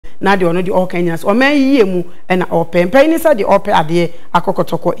na de ono de all Kenyans o man yie mu na open ni sa de ope ade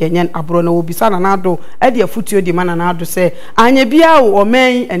akokotoko yenyen abro na obisa na Addo e de afutuo di mana na Addo se anya bia o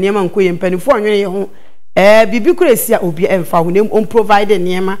man enema nkoye mpanifo onwene ye ho bibi kuresia obi emfa ho nem on provide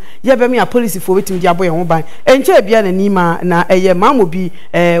niema ye be me a police fo wetim di aboye ho ban enche bia na Nima na Maamobi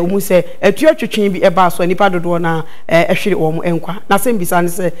omu se etua twetwen bi eba so nipa dodo na ehwere wo mo enkwa na sem bisa ne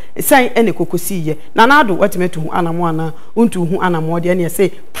se san ene kokosi ye na Addo watimetu hu anamo ana untu hu anamo de ne se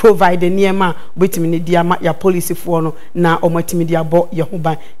provide niema wetim ne dia ma ya police fo no na omatimi di abo ye ho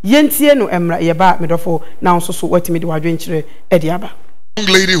ban yentie no emra ye ba medofo na nso so watimi di wadwenkyere e di aba. Young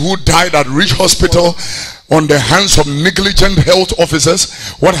lady who died at Rich Hospital on the hands of negligent health officers.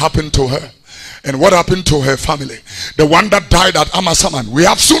 What happened to her? And what happened to her family? The one that died at Amasaman, we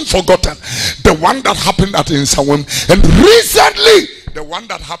have soon forgotten. The one that happened at Insawam, and recently the one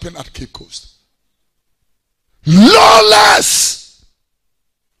that happened at Cape Coast. Lawless.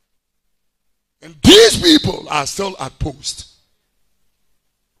 And these people are still at post.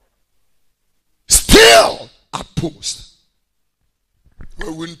 Still at post.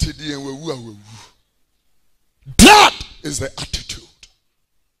 That is the attitude.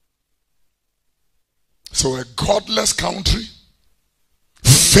 So a godless country,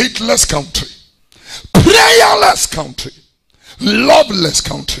 faithless country, prayerless country, loveless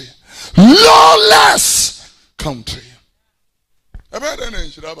country, lawless country.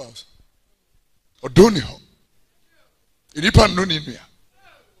 Oduro.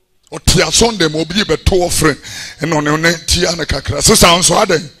 O tia Sunday mo bi be to offering and on ne tia na kakra so sound so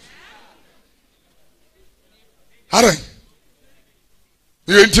aden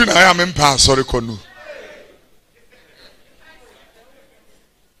you enti na I am in pass sorry konu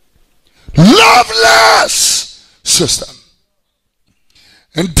loveless system.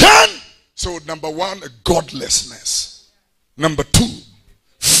 And then so number 1 godlessness, number 2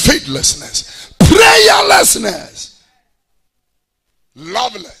 faithlessness, prayerlessness,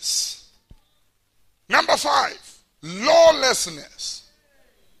 loveless. Number 5, lawlessness.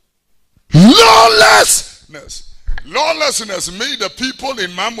 Lawlessness. Lawlessness made the people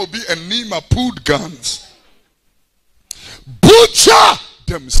in Maamobi and Nima put guns, butcher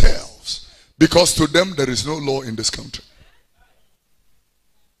themselves, because to them there is no law in this country.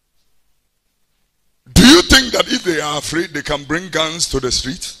 Do you think that if they are afraid they can bring guns to the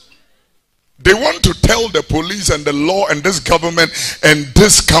streets? They want to tell the police and the law and this government and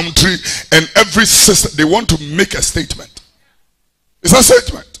this country and every system, they want to make a statement. It's a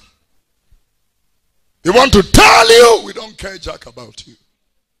statement. They want to tell you, we don't care jack about you.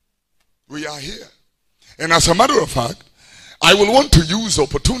 We are here. And as a matter of fact, I will want to use the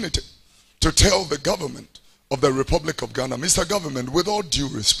opportunity to tell the government of the Republic of Ghana, Mr. Government, with all due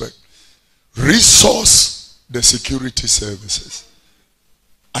respect, resource the security services.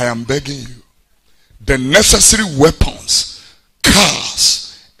 I am begging you. The necessary weapons,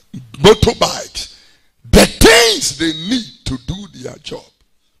 cars, motorbikes, the things they need to do their job,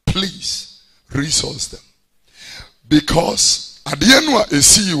 please resource them. Because at the end of a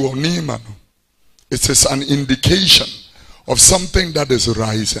CEO Nima, it is an indication of something that is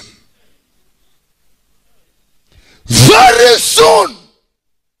rising. Very soon,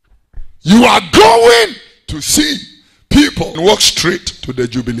 you are going to see people walk straight to the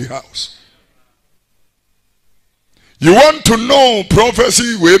Jubilee House. You want to know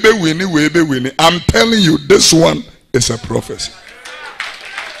prophecy? Webe winnie. I'm telling you, this one is a prophecy.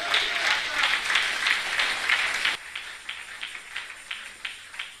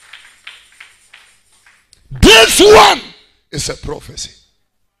 This one is a prophecy.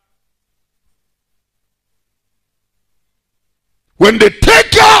 When they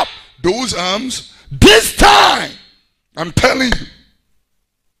take up those arms, this time, I'm telling you,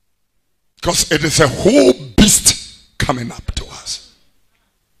 because it is a whole beast coming up to us.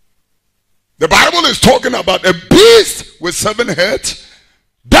 The Bible is talking about a beast with 7 heads.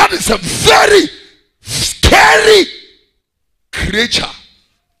 That is a very scary creature.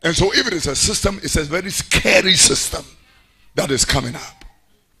 And so if it is a system, it's a very scary system that is coming up.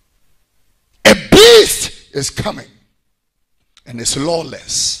 A beast is coming and it's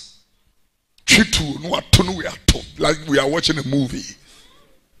lawless. Like we are watching a movie.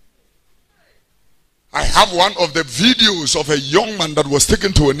 I have one of the videos of a young man that was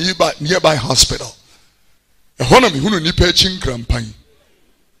taken to a nearby hospital.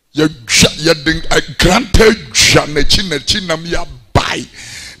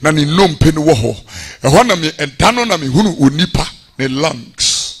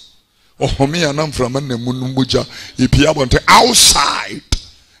 Outside,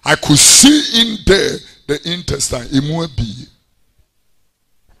 I could see in there the intestine.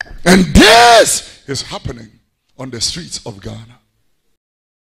 And this is happening on the streets of Ghana.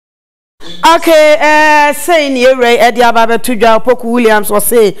 Okay, saying you Eddie Ababa Tuja Poku Williams was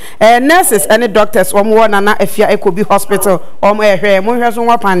say nurses and doctors or more than if you could be hospital or more hair, more has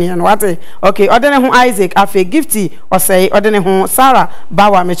one and what okay, ordinary Isaac Afe Gifty or say ordinary Sarah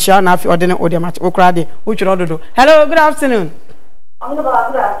Bawa Michelle Afi ordinary Odiamat Okrade, which you do. Hello, good afternoon.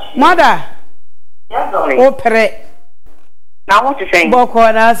 Mother. Yes, darling. Oh, Pere. Now what you saying? Boko,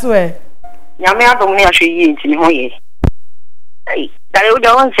 that's where. Yamia don't me actually eat in Hoye. Hey, that you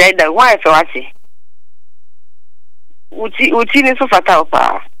don't say that why so I say. Uti ni so fatal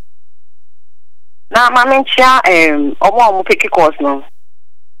pa. Na mama ncha omo mo pick course no.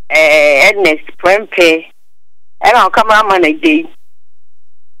 Ernest Prempe. Era cameraman a day.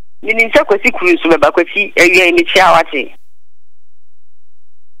 Ni ni se kwesi kuru so beba kwesi ewie ni chia wate.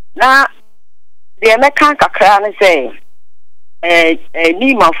 Na the American kakra ne say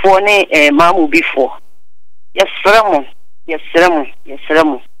Nima-Maamobi ne Nima-Maamobi fo. Yes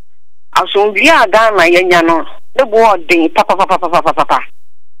seremo. Asombi a Ghana yenya no the board dey papa.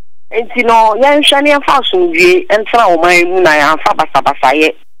 Enti no yan hwane afa asombi entra o man mu na yan fa basa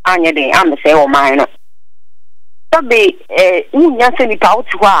ye anye den am say o man no. Sabe nya se ni pa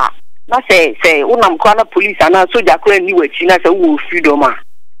otu ho a na say unam kwa na police ana soldier kwa ni wachi na say wo freedom a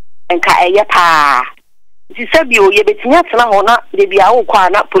enka eye pa. Nti sabi o ye betinya tena ho na de bia wo kwa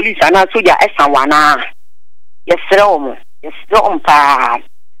na police ana soldier esan wana. Yesro pa.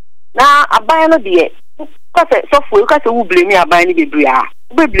 Na aban no de kase so fu kase wo blame aban ni bebre a.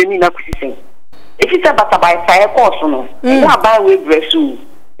 Wo blame na kusisen. If you say bata by fire course no. E aban we bresu.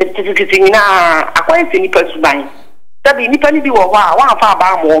 Titikiti na akwan se ni pasu ban. Sabi ni pani bi wo ho a wa fa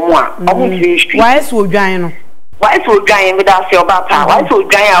aban mo a. Omo tiri street. Why so dwan no? Why so dwan we da se oba pa. Why so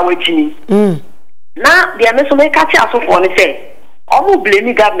dwan a wachini. Na de me so me ka ti asofo ni say omo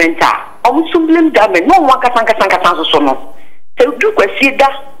blame government a. Omo so blame government no one kasa so no. Se du kwesi da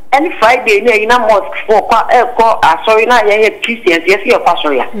any Friday na ina mosque for kwa sorry na ye Christians yes your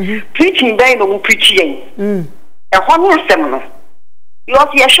pastor ya. Preaching by no preach yen. E ho no asem no. You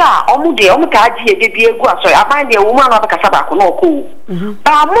see sha omo de omo ka agi e bi egu asori aban de woman na bakasa ba ko no ko.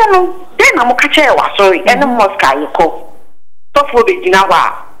 Ba mo no den na mo ka che wa sorry any mosque ayi ko. So for be gina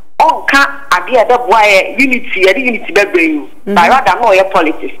wa onka ade e be boa unity be bring. Ba rather no ye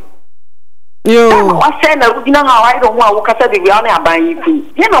politics. Yo, I said that we don't know I don't want to say we are not buying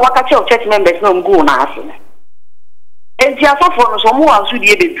you. You know what church members no go na aso. And just for so mo aso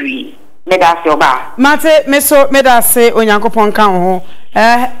die bebree. Me da se oba. Mate me da se Onyankopon kan ho.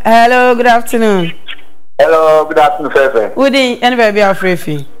 Hello, good afternoon. Hello, good afternoon, Fefe. Udi, any baby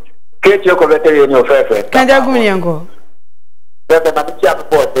afrefi. Kate yo koveteri ni Fefe. Kanja gumi yango. Fefe na bichi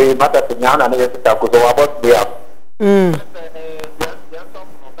apo te mata te nyana na yesu ta ko so about there.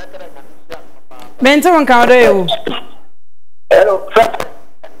 Bento nkaado yo. Hello.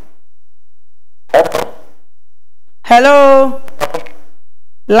 Hello.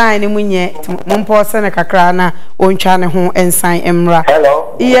 Line munye mumpo se na kakra na ontwa ne ho ensan emra.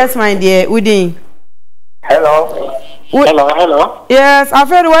 Hello. Yes my dear, Udin. Hello. Hello. Yes,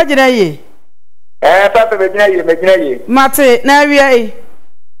 afere wajira ye. Papa me gina ye. Mate na awia e.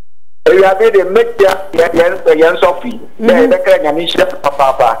 You have made a media yan Sophie. They kra nyame hye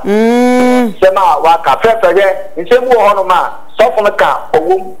papa. Sema waka Fefe ye nsemu ho no ma sofo no ka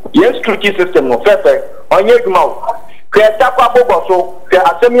owom yes security system no Fefe onye adwuma o. Kweta kwa bobo so ke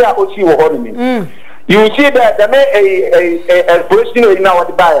asemi a osi wo ho no mi. You see that the a person in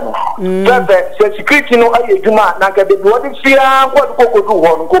our buy no. Fefe security no aye adwuma na ka be wo de fia ko do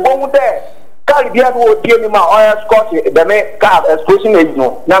ho no ko bo mu de Caribbean would give him oil Scott, the may car exposing age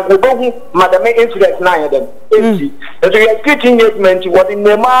no. Now, we don't madame incidents nine of them. And so you're getting engagement, what in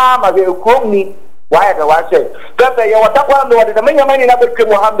the mamma, they will me. Why the one said, Pepper, you want that one, the many money never came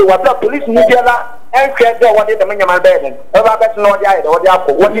to have the police media and create what the many man bed. About no idea or the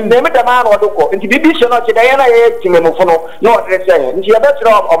apple. What in the man or the court, and to be not Diana Timofono, no address saying, and she a better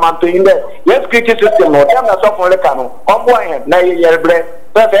off or man to in there. Yes, critical system, no, tell us off on the canoe. On boy, now you're bread.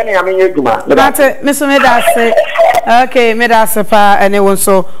 Mate, Miss Medase. Okay, Medase pa and it was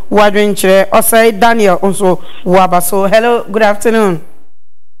so wadrin chere. Or say Daniel also wabaso. Hello, good afternoon.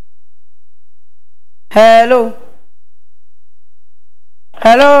 Hello.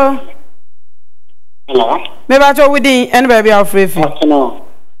 Hello. Me ba cho within and baby afrefi. Hello.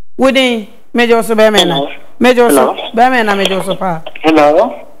 Within Major so be mena. Major so be mena Major so pa.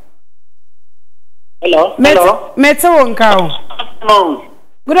 Hello. Mete won ka. Hello.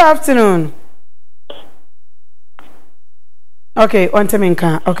 Good afternoon. Okay, on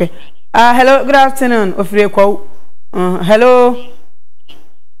Teminka. Okay. Hello, good afternoon. Ofre kwa. Hello.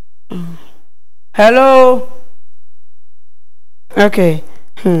 Hello. Okay.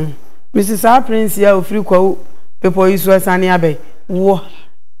 Mrs. Prince ya ofri kwa people isu asani abe. Wo.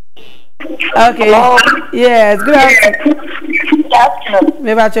 Okay. Hello. Yes, good afternoon. Good afternoon.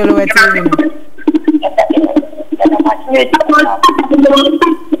 Me ba cholo wetin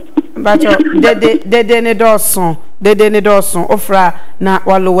Bacho dede ne doson ofra na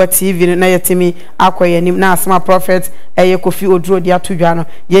walowa TV na yetimi akoyenim na asma prophet eye Kofi Oduro dia todwa no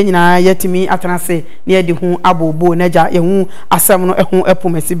ye nyina yetimi atanase na yedi hu abobo na ja ye hu asem no ehu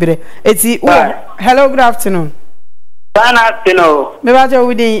epomesibere eti hello, good afternoon. Good afternoon. Me bacho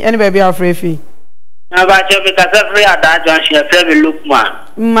wudi any baby afrefi na bacho be kasa free ada junction free Lukman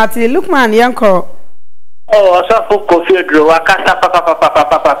Mati Lukman yanko. Oh, so for Kofi Oduro wakasa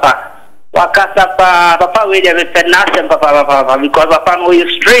papa wakasa papa we dey said nothing papa because papa know you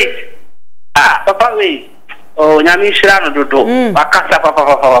straight. Papa we oh nyami shira no dodo wakasa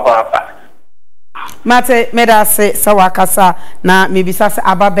papa Mate medase sa wakasa na mebisa se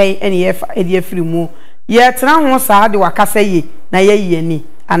ababen ene ye afiri mu ye tena ho sa de wakasa yi na ye yeni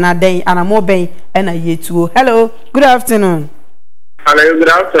anaden anamoben ena yetuo. Hello, good afternoon. Hello, good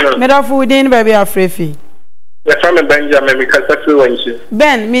afternoon. Medafu within baby afrefi. Yes, I'm Benjamin because that's who wants you.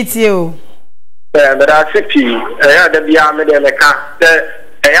 Ben, meet you. But I said to you, I had the Biamed and the cat.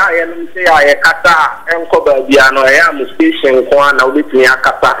 I am say I kata and cover Biano. I am station one with me. I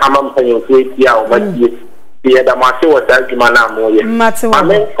kata Hamam and you yao, but the other master was Algimana Moya. Matsu, I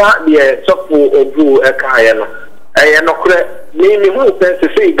mean, the Sofu Oduro a Kayano. I am not correct. Name me who to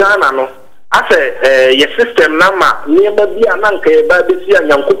say Ghana. No, I say, your system Nama, near the Biananke, Babisi and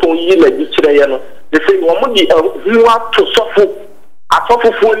Yankupo Yila Dichayano. They say, Wamudi, you have to suffer. I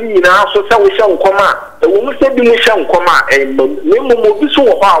suffer for you now, so we shall come out. The woman said, we shall come out, and Nima-Maamobi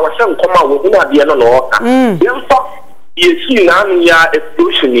so far, we shall come out within the end of the water. Then, you see, now we are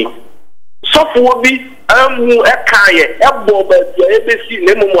explosioning. Suffer will be a kaye, a bob, the ABC,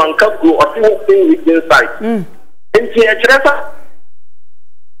 Nima-Maamobi, or two things inside. And the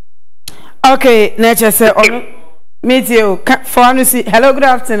okay, nature say, meet you. For see. Hello, good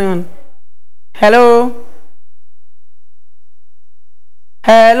afternoon. Hello.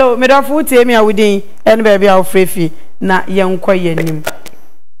 Hello, medafu temi awudin en baby afrefi na yenkwa yenim.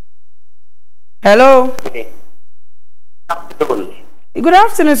 Hello. Good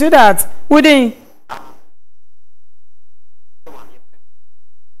afternoon, sweetheart. Wudin.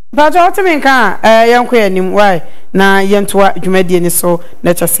 But what me kan yenkwa yenim why na yentwa dwumadi ni so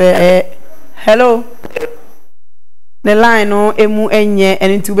na chese hello. The line no emu enye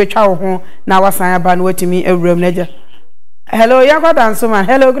enti ubetwa wo ho na wasan aba na watimi awuram naja. Hello, Yanko Dansoman.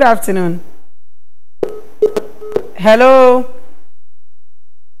 Hello, good afternoon. Hello.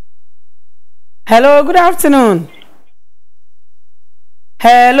 Hello, good afternoon.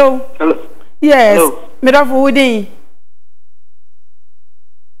 Hello. Hello. Yes. Hello. Medafu Wudi.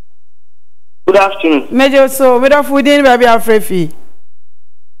 Good afternoon. Mejo so Medafu Wudi baby afrefi.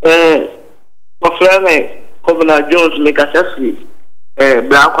 My friend Governor Jones make a session.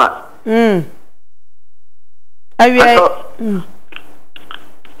 Blackwa.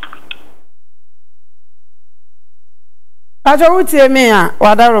 Ajo wutie me a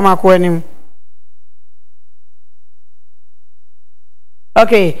wadaro makwanim.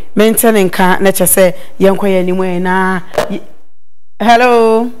 Okay, maintain nka na chese yenkoye ni mu na.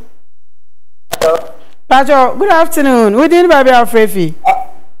 Hello. Ajo, good afternoon. Within baby afrefi.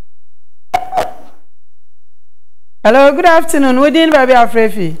 Hello, good afternoon. Within baby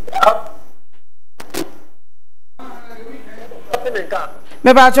afrefi.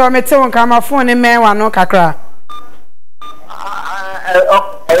 Me ba cho me te won ka ma phone me wa no kakra.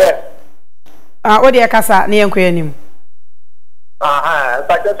 Odi e kasa na yenko yanim.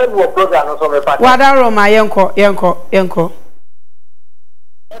 But just a program or something. Wada Roma yenko.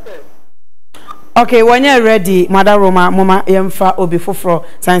 Okay, when you're ready, Mother Roma, Mama Yemfa Obi Fofro,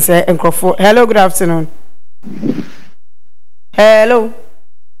 Science Enkrofo. Hello, good afternoon. Hello.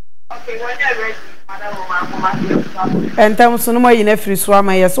 Okay, when you're ready. And time so no more in every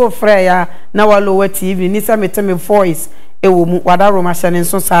swama ya so freya na walowa TV ni sa meteme voice ewo mu wada Roma shane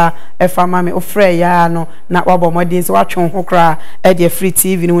so sa efa mame ofreya no na wabo modin so watwon ho kra e de free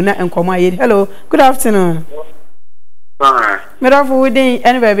TV ni na enkomo aye. Hello, good afternoon. Medafo wudin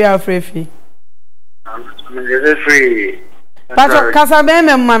any baby afrefi. Free. Pacho kasa be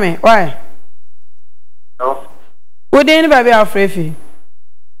me mame why? No. Wudin baby afrefi.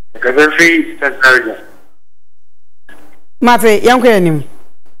 Because free that's Mate, yanko yanim.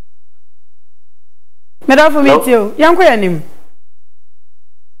 Medafo meet you. Yanko yanim.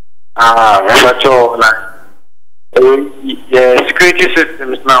 Macho like security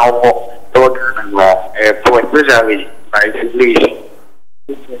systems now for especially like English.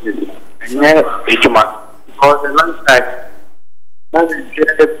 And then because the landslide that is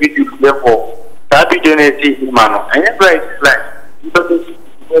the video level that be donated man and right like because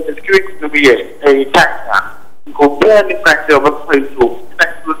the security to be a tax compare the price of a place to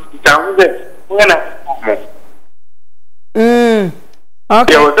down there when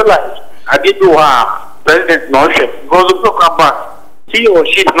okay. There was a like I did do President Notion goes to talk about he or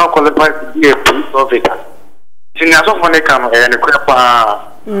she is not qualified to be a police officer. She has often come and crap.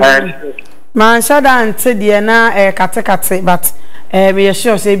 Man, shut down to the na kate, but we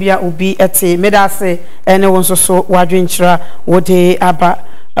sure say be ubi ete. Me da say anyone so wadrinchra what they about.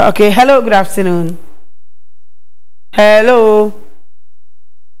 Okay, hello, good afternoon. Hello.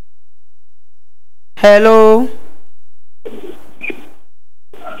 Hello.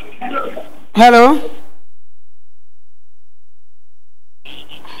 Hello.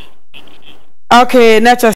 Okay, let's